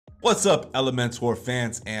What's up, Elementor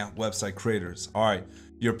fans and website creators? All right,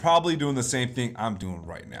 you're probably doing the same thing I'm doing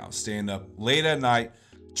right now, staying up late at night,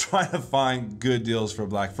 trying to find good deals for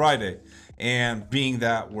Black Friday. And being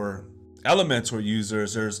that we're Elementor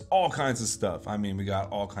users, there's all kinds of stuff. I mean, we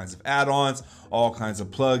got all kinds of add-ons, all kinds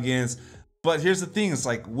of plugins. But here's the thing, it's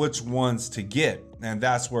like which ones to get. And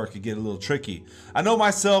that's where it could get a little tricky. I know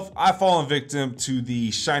myself, I've fallen victim to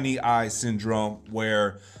the shiny eye syndrome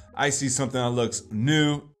where I see something that looks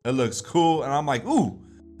new, it looks cool, and I'm like, ooh,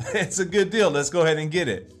 it's a good deal. Let's go ahead and get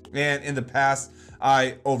it. And in the past,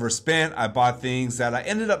 I overspent. I bought things that I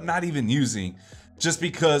ended up not even using just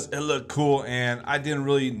because it looked cool and I didn't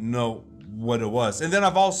really know what it was. And then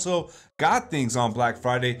I've also got things on Black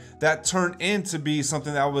Friday that turned into be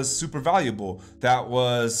something that was super valuable, that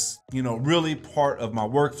was, you know, really part of my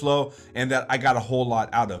workflow and that I got a whole lot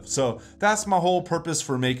out of. So that's my whole purpose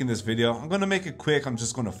for making this video. I'm going to make it quick. I'm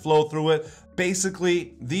just going to flow through it.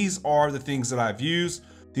 Basically, these are the things that I've used.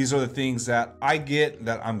 These are the things that I get,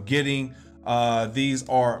 that I'm getting. These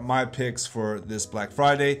are my picks for this Black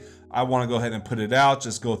Friday. I want to go ahead and put it out,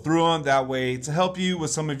 just go through them that way to help you with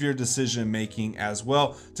some of your decision making as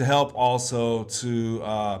well, to help also to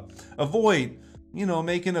avoid, you know,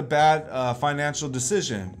 making a bad financial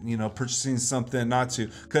decision, you know, purchasing something not to.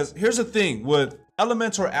 Because here's the thing with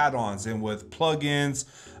Elementor add-ons and with plugins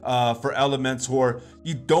for Elementor,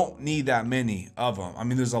 you don't need that many of them. I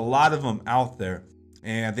mean, there's a lot of them out there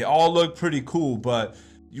and they all look pretty cool, but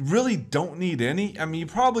you really don't need any. I mean, you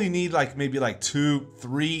probably need like maybe like 2,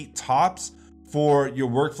 3 tops for your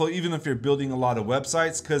workflow, even if you're building a lot of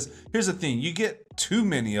websites. Because here's the thing, you get too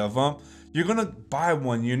many of them, you're gonna buy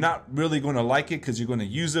one, you're not really gonna like it because you're gonna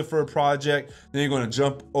use it for a project, then you're gonna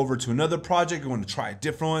jump over to another project, you're gonna try a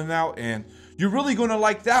different one out, and you're really gonna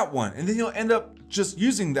like that one. And then you'll end up just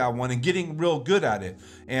using that one and getting real good at it.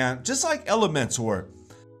 And just like Elementor,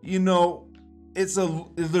 you know, there's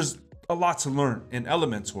a lot to learn in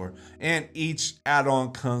Elementor, and each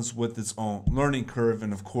add-on comes with its own learning curve.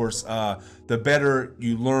 And of course, the better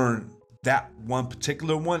you learn that one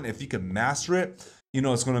particular one, if you can master it, you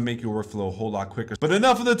know, it's going to make your workflow a whole lot quicker. But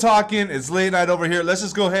enough of the talking, it's late night over here. Let's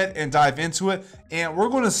just go ahead and dive into it. And we're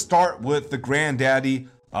going to start with the granddaddy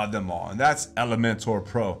of them all, and that's Elementor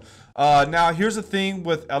Pro. Now, here's the thing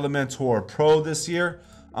with Elementor Pro this year.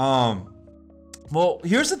 Well,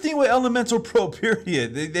 here's the thing with Elementor Pro,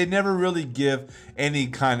 period. They never really give any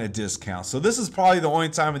kind of discount. So this is probably the only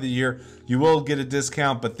time of the year you will get a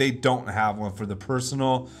discount, but they don't have one for the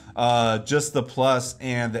personal. Just the Plus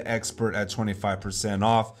and the Expert at 25%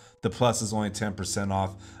 off. The Plus is only 10%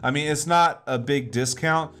 off. I mean, it's not a big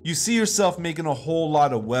discount. You see yourself making a whole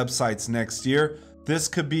lot of websites next year. This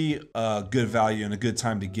could be a good value and a good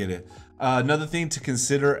time to get it. Another thing to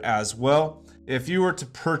consider as well, if you were to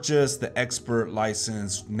purchase the Expert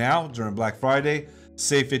license now during Black Friday,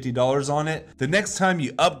 save $50 on it. The next time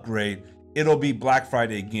you upgrade, it'll be Black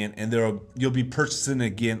Friday again, and you'll be purchasing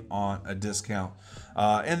again on a discount.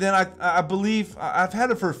 And then I believe I've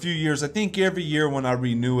had it for a few years. I think every year when I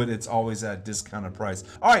renew it, it's always at a discounted price.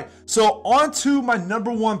 All right, so on to my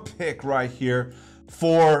 #1 pick right here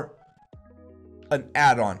for an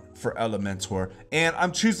add-on for Elementor. And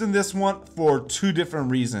I'm choosing this one for 2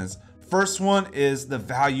 different reasons. First one is the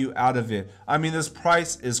value out of it. I mean, this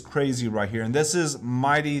price is crazy right here. And this is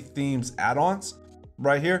Mighty Themes add-ons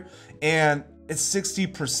right here. And it's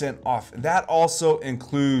 60% off. And that also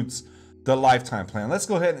includes the lifetime plan. Let's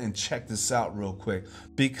go ahead and check this out real quick,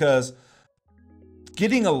 because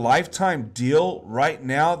getting a lifetime deal right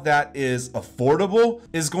now that is affordable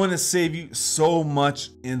is going to save you so much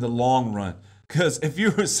in the long run. Because if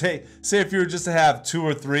you were say if you were just to have 2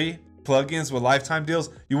 or 3 plugins with lifetime deals,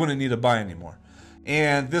 you wouldn't need to buy anymore.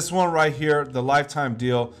 And this one right here, the lifetime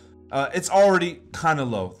deal, it's already kind of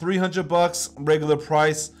low. 300 bucks regular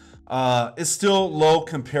price. It's still low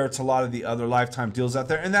compared to a lot of the other lifetime deals out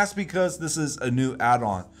there, and that's because this is a new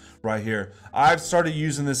add-on right here. I've started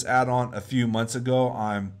using this add-on a few months ago.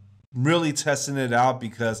 I'm really testing it out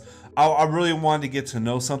because I really wanted to get to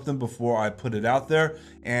know something before I put it out there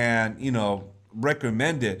and, you know,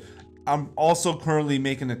 recommend it. I'm also currently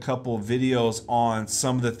making a couple of videos on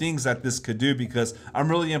some of the things that this could do, because I'm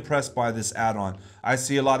really impressed by this add-on. I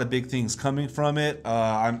see a lot of big things coming from it.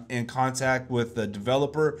 I'm in contact with the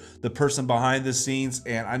developer, the person behind the scenes,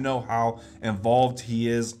 and I know how involved he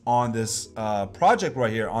is on this project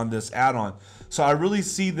right here, on this add-on. So I really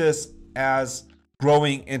see this as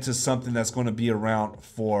growing into something that's going to be around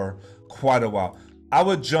for quite a while. I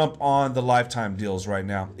would jump on the lifetime deals right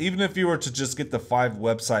now. Even if you were to just get the 5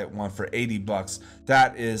 website one for 80 bucks,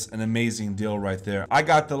 that is an amazing deal right there. I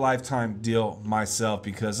got the lifetime deal myself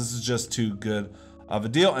because this is just too good of a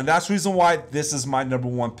deal. And that's the reason why this is my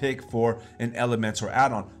 #1 pick for an Elementor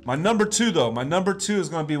add-on. My number two though, my number two is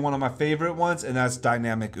going to be one of my favorite ones, and that's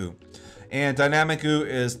Dynamic OO. And Dynamic OO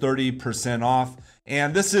is 30% off.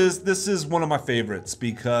 And this is one of my favorites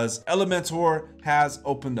because Elementor has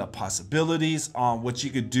opened up possibilities on what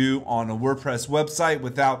you could do on a WordPress website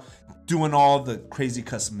without doing all the crazy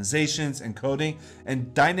customizations and coding.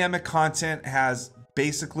 And dynamic content has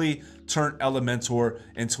basically turned Elementor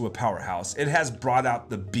into a powerhouse. It has brought out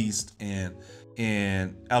the beast in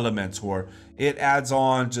Elementor. It adds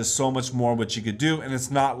on just so much more what you could do, and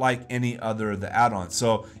it's not like any other of the add-ons.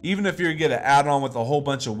 So even if you get an add-on with a whole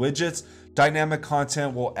bunch of widgets, dynamic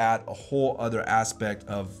content will add a whole other aspect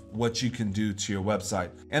of what you can do to your website.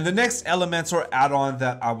 And the next Elementor add-on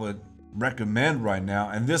that I would recommend right now,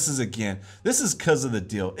 and this is because of the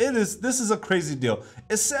deal. This is a crazy deal.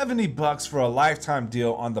 It's $70 for a lifetime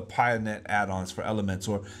deal on the PieNet add-ons for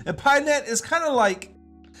Elementor. And PieNet is kind of like,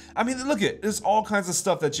 I mean, look at, there's all kinds of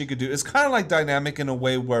stuff that you could do. It's kind of like dynamic in a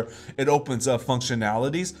way where it opens up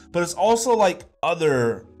functionalities, but it's also like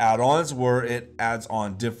other add-ons where it adds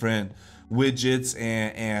on different widgets,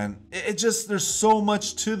 and it just, there's so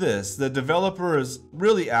much to this. The developer is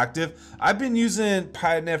really active. I've been using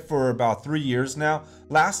PieNet for about 3 years now.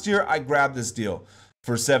 Last year I grabbed this deal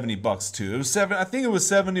for $70 too. It was I think it was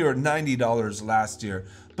 $70 or $90 last year.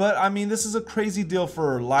 But I mean, this is a crazy deal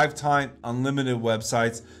for lifetime unlimited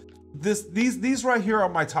websites. These right here are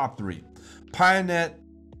my top three: PieNet,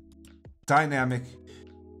 Dynamic,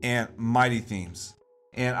 and Mighty Themes.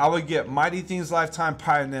 And I would get Mighty Themes lifetime,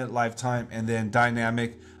 PieNet lifetime, and then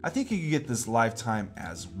Dynamic. I think you could get this lifetime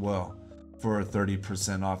as well for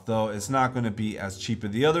 30% off, though it's not going to be as cheap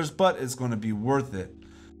as the others, but it's going to be worth it.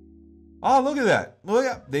 Oh, look at that. Look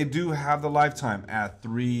at, they do have the lifetime at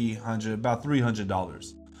about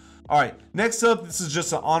 $300. All right, next up, this is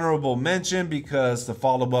just an honorable mention because the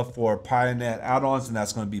follow-up for PieNet add-ons, and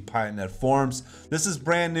that's going to be PieNet Forms. This is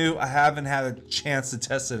brand new. I haven't had a chance to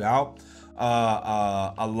test it out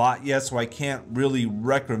a lot yet, so I can't really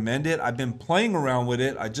recommend it. I've been playing around with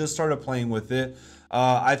it. I just started playing with it.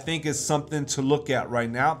 I think it's something to look at right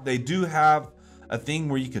now. They do have a thing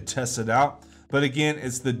where you could test it out, but again,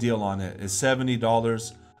 it's the deal on it. It's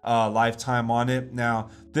 $70 lifetime on it. Now,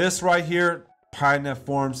 this right here, PieNet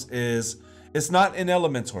Forms, it's not in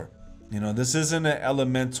Elementor. You know, this isn't an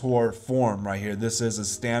Elementor form right here. This is a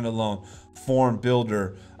standalone form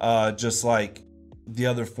builder, just like the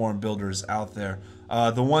other form builders out there.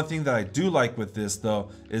 The one thing that I do like with this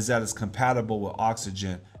though is that it's compatible with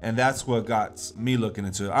Oxygen, and that's what got me looking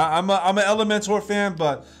into it. I'm an Elementor fan,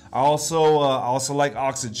 but I also like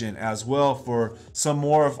Oxygen as well for some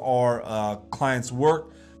more of our clients'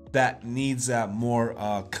 work that needs that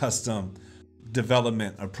more custom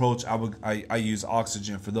development approach. I use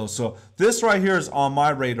Oxygen for those. So this right here is on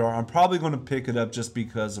my radar. I'm probably going to pick it up just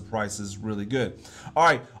because the price is really good. All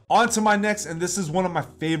right, on to my next, and this is one of my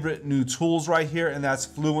favorite new tools right here, and that's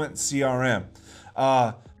Fluent CRM.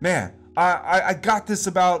 Man, I got this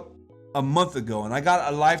about a month ago, and I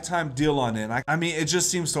got a lifetime deal on it. And I mean, it just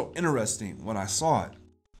seems so interesting when I saw it.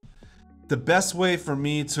 The best way for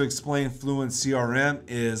me to explain Fluent CRM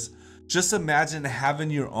is just imagine having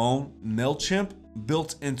your own MailChimp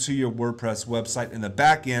built into your WordPress website in the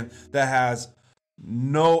back end that has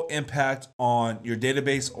no impact on your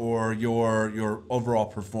database or your overall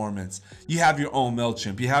performance. You have your own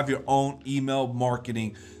MailChimp. You have your own email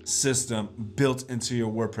marketing system built into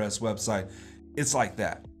your WordPress website. It's like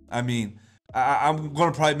that. I mean, I'm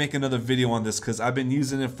going to probably make another video on this because I've been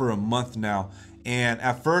using it for a month now. And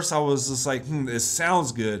at first I was just like, it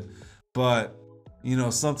sounds good, but you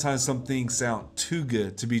know, sometimes some things sound too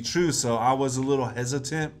good to be true. So I was a little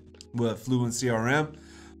hesitant with Fluent CRM,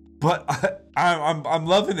 but I'm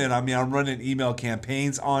loving it. I mean, I'm running email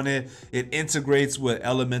campaigns on it. It integrates with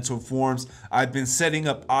Elementor Forms. I've been setting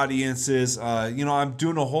up audiences. You know, I'm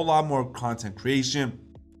doing a whole lot more content creation.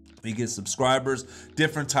 You get subscribers,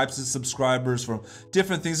 different types of subscribers from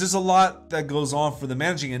different things. There's a lot that goes on for the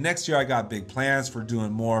managing. And next year I got big plans for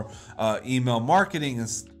doing more email marketing and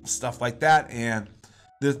stuff like that. And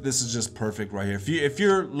this is just perfect right here. If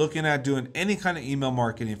you're looking at doing any kind of email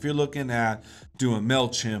marketing, if you're looking at doing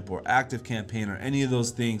MailChimp or ActiveCampaign or any of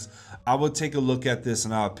those things, I would take a look at this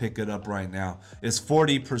and I would pick it up right now. It's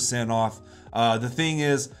 40% off. The thing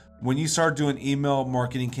is, when you start doing email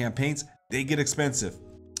marketing campaigns, they get expensive.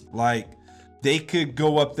 Like, they could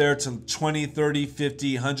go up there to $20, $30,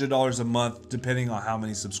 $50, $100 a month, depending on how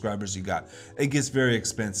many subscribers you got. It gets very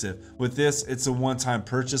expensive. With this, it's a one-time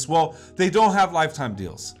purchase. Well, they don't have lifetime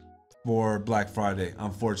deals for Black Friday,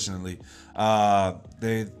 unfortunately.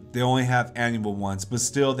 They only have annual ones, but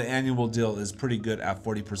still the annual deal is pretty good at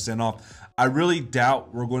 40% off. I really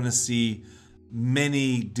doubt we're going to see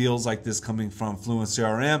many deals like this coming from Fluent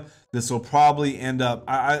CRM. This will probably end up,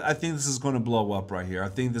 I think this is going to blow up right here. I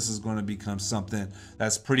think this is going to become something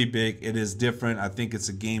that's pretty big. It is different. I think it's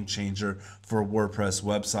a game changer for WordPress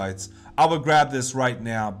websites. I would grab this right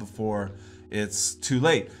now before it's too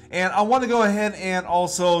late. And I want to go ahead and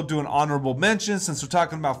also do an honorable mention since we're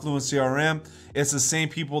talking about Fluent CRM. It's the same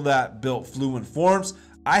people that built Fluent Forms.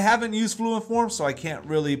 I haven't used Fluent Forms, so I can't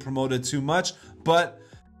really promote it too much, but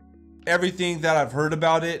everything that I've heard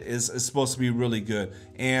about it is supposed to be really good,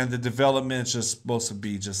 and the development is just supposed to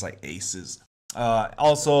be just like aces.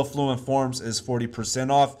 Also, Fluent Forms is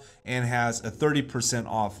 40% off and has a 30%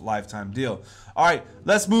 off lifetime deal. All right,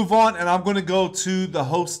 let's move on, and I'm going to go to the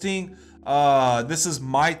hosting. This is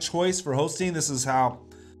my choice for hosting. This is how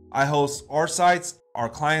I host our sites, our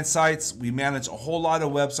client sites. We manage a whole lot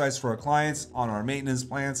of websites for our clients on our maintenance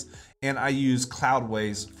plans, and I use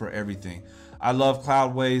Cloudways for everything. I love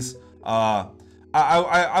Cloudways.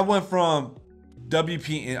 I went from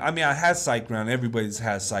WP, I mean, I had SiteGround, everybody's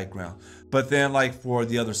has SiteGround, but then like for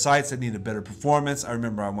the other sites that needed better performance, I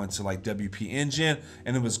remember I went to like WP Engine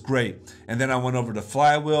and it was great. And then I went over to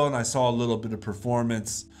Flywheel and I saw a little bit of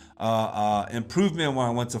performance improvement when I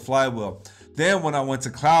went to Flywheel. Then when I went to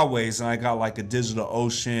Cloudways and I got like a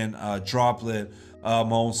DigitalOcean droplet, my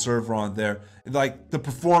own server on there, like the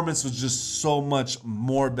performance was just so much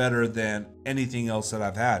more better than anything else that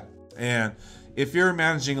I've had. And if you're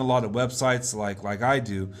managing a lot of websites like I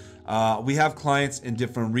do, we have clients in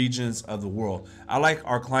different regions of the world. I like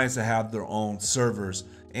our clients to have their own servers,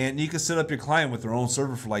 and you can set up your client with their own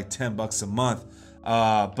server for like 10 bucks a month.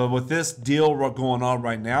 But with this deal going on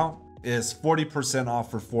right now, is 40% off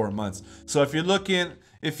for 4 months. So if you're looking,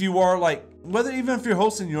 if you are like, even if you're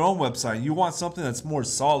hosting your own website, you want something that's more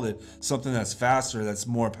solid, something that's faster, that's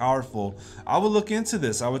more powerful, I would look into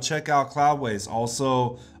this. I would check out Cloudways.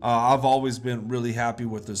 Also, I've always been really happy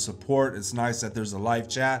with the support. It's nice that there's a live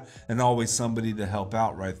chat and always somebody to help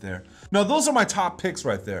out right there. Now, those are my top picks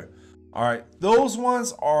right there. All right, those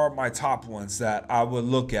ones are my top ones that I would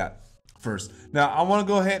look at first. Now, I want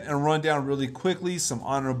to go ahead and run down really quickly some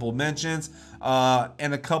honorable mentions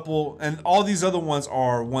and a couple, and all these other ones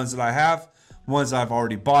are ones that I have, ones I've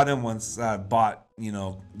already bought and ones that I've bought, you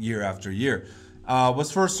know, year after year.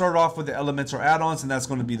 Let's first start off with the Elementor add-ons, and that's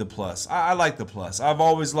going to be the Plus. I like the Plus. I've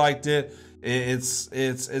always liked it.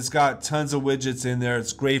 It's got tons of widgets in there.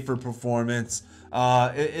 It's great for performance.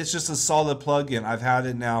 It's just a solid plugin. I've had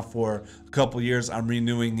it now for a couple years. I'm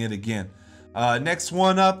renewing it again. Next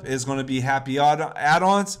one up is going to be Happy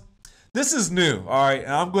Add-ons. This is new, all right,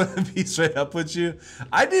 and I'm going to be straight up with you.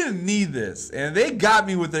 I didn't need this, and they got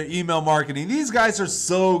me with their email marketing. These guys are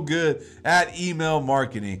so good at email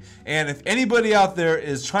marketing, and if anybody out there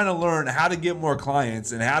is trying to learn how to get more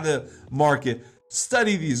clients and how to market,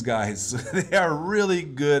 study these guys. They are really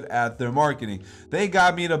good at their marketing. They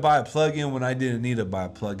got me to buy a plugin when I didn't need to buy a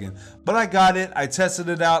plugin, but I got it. I tested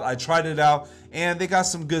it out. I tried it out, and they got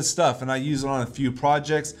some good stuff, and I use it on a few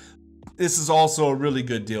projects. This is also a really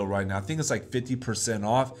good deal right now. I think it's like 50%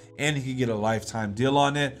 off, and you can get a lifetime deal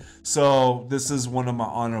on it. So this is one of my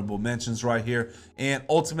honorable mentions right here. And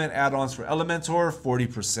Ultimate add-ons for Elementor,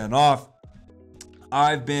 40% off.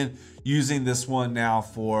 I've been using this one now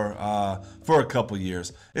for a couple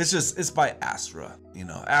years. It's by Astra. You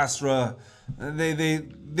know, Astra, they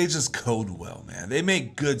just code well, man. They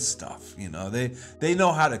make good stuff. You know, they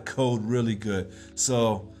know how to code really good.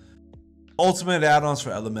 So Ultimate add-ons for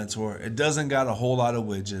Elementor. It doesn't got a whole lot of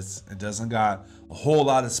widgets. It doesn't got a whole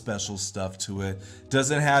lot of special stuff to it.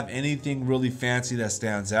 Doesn't have anything really fancy that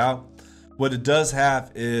stands out. What it does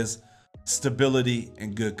have is stability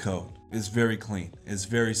and good code. It's very clean. It's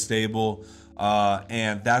very stable,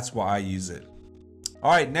 and that's why I use it.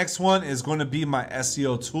 All right, next one is going to be my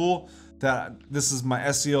SEO tool. This is my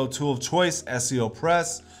SEO tool of choice,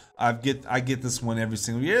 SEOPress. I get this one every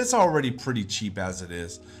single year. It's already pretty cheap as it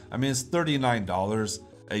is. I mean, it's $39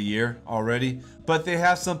 a year already, but they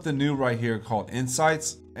have something new right here called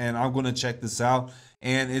Insights, and I'm going to check this out.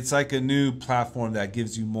 And it's like a new platform that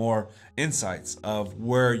gives you more insights of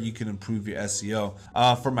where you can improve your SEO.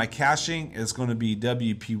 For my caching, it's going to be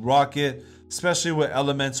WP Rocket, especially with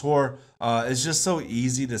Elementor. It's just so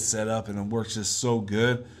easy to set up and it works just so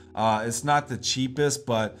good. It's not the cheapest,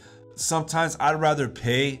 but sometimes I'd rather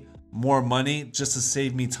pay more money just to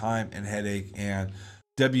save me time and headache, and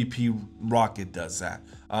WP Rocket does that.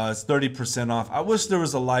 It's 30% off. I wish there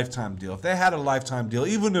was a lifetime deal. If they had a lifetime deal,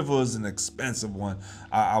 even if it was an expensive one,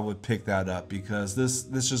 I would pick that up, because this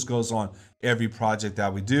just goes on every project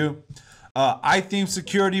that we do. iTheme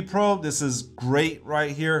Security Pro, this is great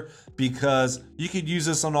right here because you could use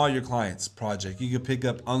this on all your clients' project. You could pick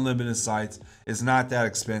up unlimited sites. It's not that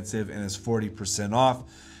expensive and it's 40% off.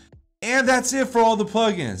 And that's it for all the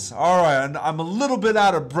plugins. All right, I'm a little bit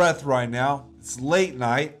out of breath right now. It's late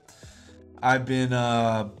night. I've been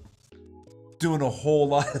doing a whole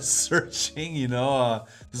lot of searching, you know.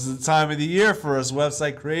 This is the time of the year for us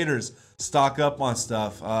website creators. Stock up on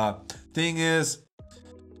stuff. Thing is,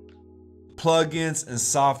 plugins and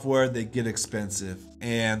software, they get expensive.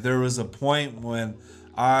 And there was a point when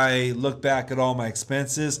I looked back at all my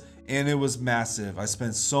expenses and it was massive. I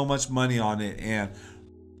spent so much money on it, and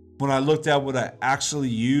when I looked at what I actually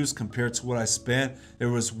used compared to what I spent, there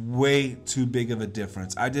was way too big of a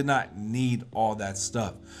difference. I did not need all that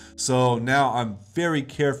stuff. So now I'm very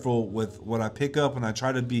careful with what I pick up, and I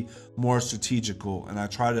try to be more strategical, and I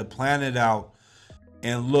try to plan it out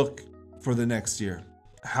and look for the next year.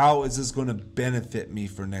 How is this going to benefit me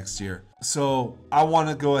for next year? So I want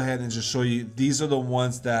to go ahead and just show you, these are the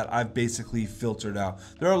ones that I've basically filtered out.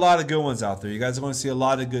 There are a lot of good ones out there. You guys are going to see a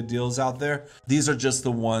lot of good deals out there. These are just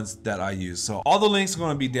the ones that I use. So all the links are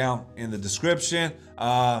going to be down in the description.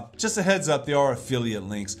 Just a heads up, they are affiliate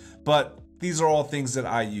links, but these are all things that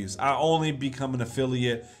I use. I only become an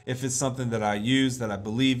affiliate if it's something that I use, that I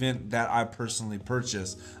believe in, that I personally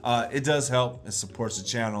purchase. It does help. It supports the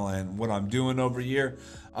channel and what I'm doing over here.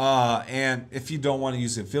 And if you don't want to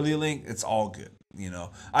use the affiliate link, it's all good. You know,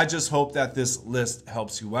 I just hope that this list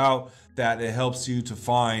helps you out, that it helps you to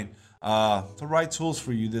find the right tools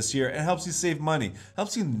for you this year. It helps you save money,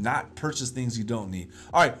 helps you not purchase things you don't need.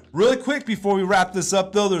 All right, really quick before we wrap this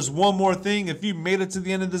up though, there's one more thing. If you made it to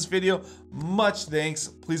the end of this video, much thanks.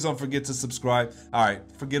 Please don't forget to subscribe. All right,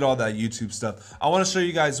 forget all that YouTube stuff. I want to show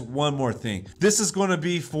you guys one more thing. This is going to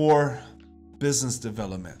be for business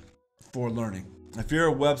development, for learning. If you're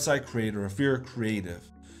a website creator, if you're a creative,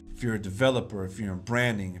 if you're a developer, if you're in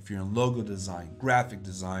branding, if you're in logo design, graphic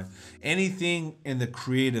design, anything in the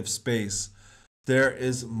creative space, there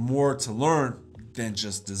is more to learn than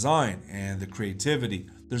just design and the creativity.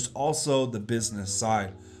 There's also the business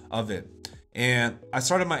side of it. And I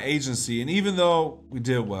started my agency, and even though we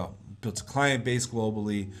did well, built a client base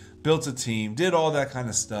globally, built a team, did all that kind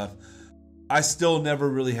of stuff, I still never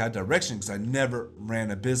really had direction because I never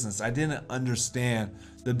ran a business. I didn't understand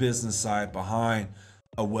the business side behind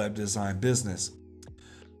a web design business.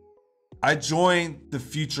 I joined the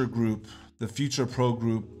Future group, the Future Pro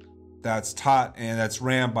group, that's taught and that's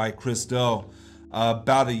ran by Chris Do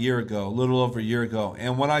about a year ago, a little over a year ago.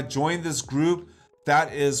 And when I joined this group,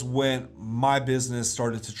 that is when my business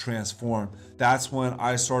started to transform. That's when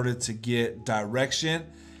I started to get direction.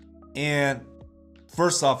 And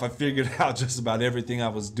first off, I figured out just about everything I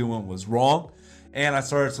was doing was wrong. And I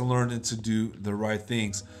started to learn to do the right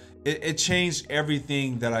things. It changed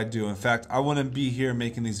everything that I do. In fact, I wouldn't be here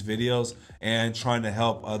making these videos and trying to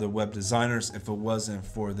help other web designers if it wasn't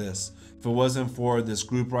for this. If it wasn't for this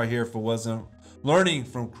group right here, if it wasn't learning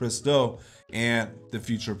from Chris Do and the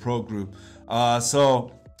Future Pro group.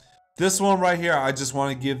 So this one right here, I just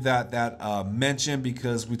want to give that mention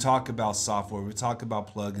because we talk about software, we talk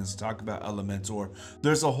about plugins, we talk about Elementor.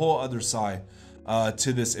 There's a whole other side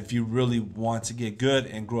to this if you really want to get good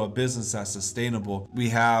and grow a business that's sustainable. We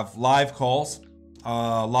have live calls.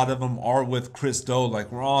 A lot of them are with Chris Do.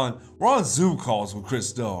 Like we're on Zoom calls with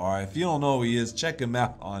Chris Do. All right, if you don't know who he is, check him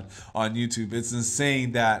out on YouTube. It's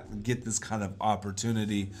insane that get this kind of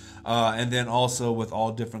opportunity. And then also with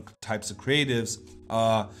all different types of creatives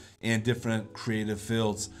in different creative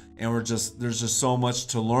fields. And there's just so much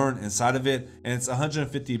to learn inside of it. And it's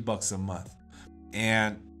 $150 a month.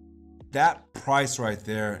 And that price right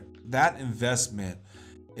there, that investment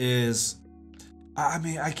is, I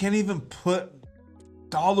mean, I can't even put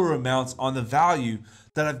dollar amounts on the value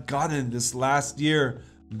that I've gotten this last year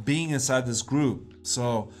being inside this group.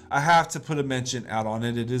 So I have to put a mention out on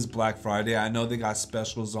it. It is Black Friday. I know they got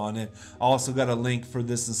specials on it. I also got a link for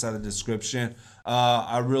this inside the description.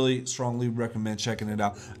 I really strongly recommend checking it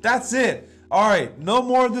out. That's it. All right, no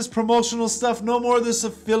more of this promotional stuff, no more of this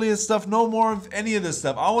affiliate stuff, no more of any of this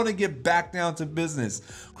stuff. I want to get back down to business,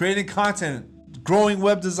 creating content, growing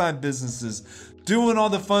web design businesses, doing all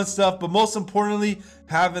the fun stuff, but most importantly,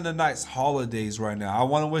 having a nice holidays right now. I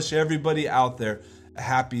want to wish everybody out there a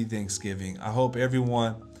happy Thanksgiving. I hope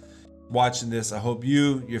everyone watching this, I hope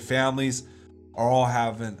you, your families are all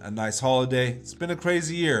having a nice holiday. It's been a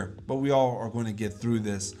crazy year, but we all are going to get through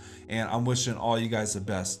this, and I'm wishing all you guys the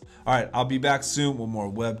best. All right, I'll be back soon with more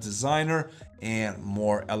web designer and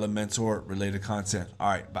more Elementor related content. All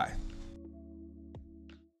right, bye.